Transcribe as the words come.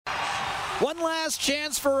One last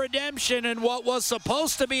chance for redemption in what was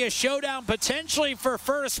supposed to be a showdown potentially for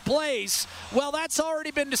first place. Well, that's already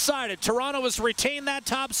been decided. Toronto has retained that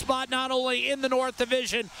top spot not only in the North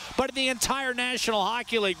Division, but in the entire National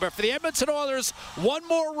Hockey League. But for the Edmonton Oilers, one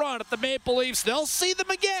more run at the Maple Leafs. They'll see them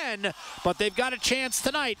again, but they've got a chance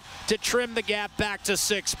tonight to trim the gap back to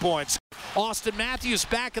 6 points. Austin Matthews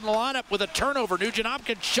back in the lineup with a turnover. Nugent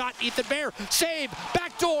Hopkins shot Ethan Bear. Save,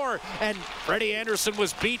 backdoor, and Freddie Anderson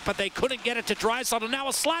was beat, but they couldn't get it to Draisaitl. Now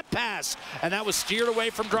a slap pass, and that was steered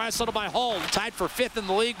away from Draisaitl by Hull, tied for 5th in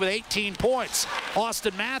the league with 18 points.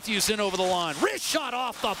 Austin Matthews in over the line. Wrist shot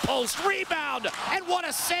off the post, rebound, and what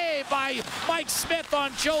a save by Mike Smith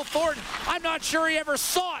on Joe Thornton. I'm not sure he ever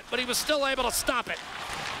saw it, but he was still able to stop it.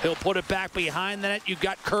 He'll put it back behind the net. You've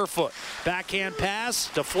got Kerfoot. Backhand pass,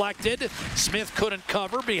 deflected. Smith couldn't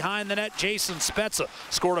cover. Behind the net, Jason Spezza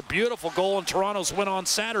scored a beautiful goal in Toronto's win on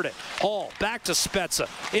Saturday. Hall back to Spezza.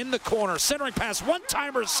 In the corner, centering pass,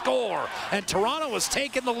 one-timer score. And Toronto has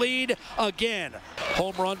taken the lead again.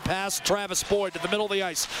 Home run pass, Travis Boyd to the middle of the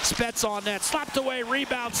ice. Spezza on net, slapped away,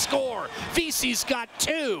 rebound, score. Vesey's got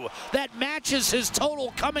 2. That matches his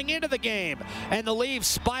total coming into the game. And the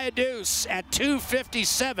Leafs by a deuce at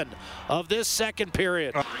 2:57 of this second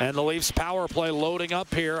period. And the Leafs power play loading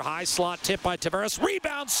up here. High slot tip by Tavares.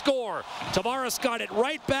 Rebound, score. Tavares got it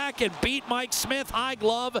right back and beat Mike Smith. High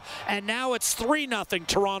glove. And now it's 3-0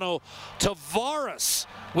 Toronto. Tavares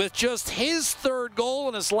with just his 3rd goal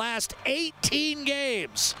in his last 18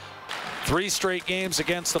 games. 3 straight games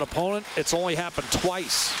against an opponent. It's only happened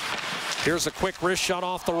twice. Here's a quick wrist shot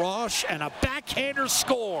off the rush and a backhander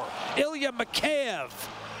score. Ilya Mikheyev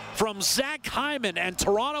from Zach Hyman, and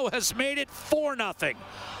Toronto has made it 4-0.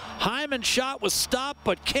 Hyman's shot was stopped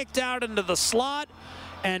but kicked out into the slot,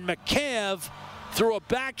 and Mikheyev threw a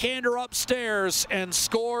backhander upstairs and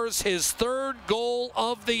scores his 3rd goal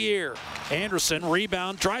of the year. Anderson,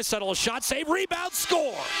 rebound, Draisaitl, a shot, save, rebound,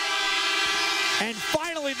 score! And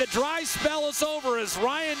finally, the dry spell is over as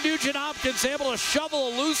Ryan Nugent-Hopkins able to shovel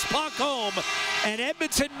a loose puck home, and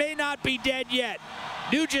Edmonton may not be dead yet.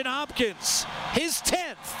 Nugent-Hopkins, his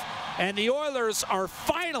 10th, and the Oilers are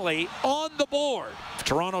finally on the board.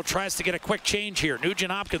 Toronto tries to get a quick change here.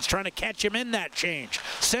 Nugent-Hopkins trying to catch him in that change.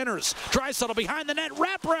 Centers, Draisaitl behind the net,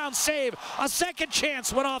 wraparound save. A second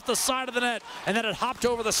chance went off the side of the net, and then it hopped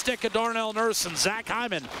over the stick of Darnell Nurse, and Zach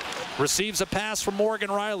Hyman receives a pass from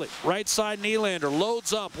Morgan Riley. Right side, Nylander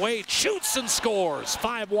loads up, Wade shoots and scores.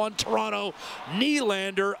 5-1 Toronto.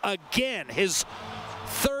 Nylander again, his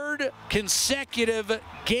 3rd consecutive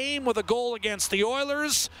game with a goal against the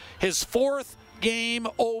Oilers, his 4th game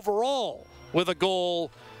overall with a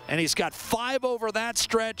goal, and he's got 5 over that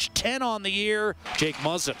stretch, 10 on the year. Jake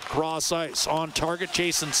Muzzin, cross ice, on target,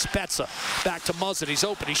 Jason Spezza. Back to Muzzin, he's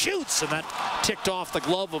open, he shoots, and that ticked off the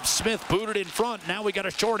glove of Smith, booted in front. Now we got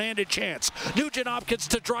a shorthanded chance. Nugent-Hopkins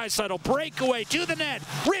to Draisaitl, breakaway to the net,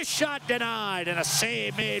 wrist shot denied, and a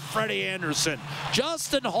save made Freddie Anderson.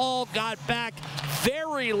 Justin Hall got back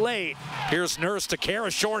very late. Here's Nurse to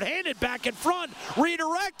Kara, shorthanded back in front,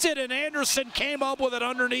 redirected, and Anderson came up with it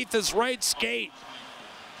underneath his right skate.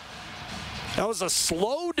 That was a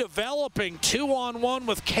slow developing 2-on-1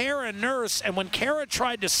 with Kara Nurse, and when Kara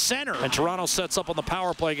tried to center, and Toronto sets up on the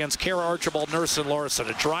power play against Kara, Archibald, Nurse, and Larson.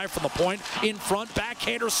 A drive from the point, in front,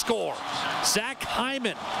 backhander score. Zach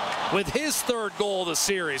Hyman with his 3rd goal of the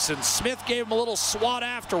series, and Smith gave him a little swat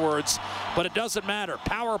afterwards, but it doesn't matter.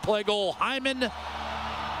 Power play goal, Hyman,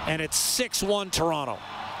 and it's 6-1 Toronto.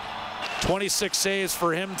 26 saves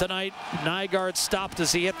for him tonight. Nygaard stopped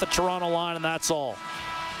as he hit the Toronto line, and that's all.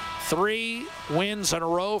 3 wins in a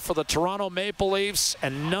row for the Toronto Maple Leafs,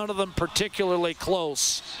 and none of them particularly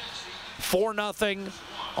close. 4-0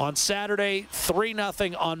 on Saturday,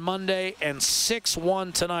 3-0 on Monday, and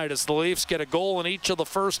 6-1 tonight as the Leafs get a goal in each of the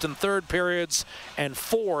 1st and 3rd periods and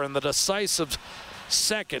 4 in the decisive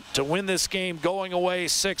 2nd to win this game, going away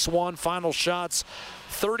 6-1. Final shots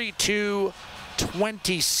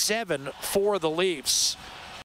 32-27 for the Leafs.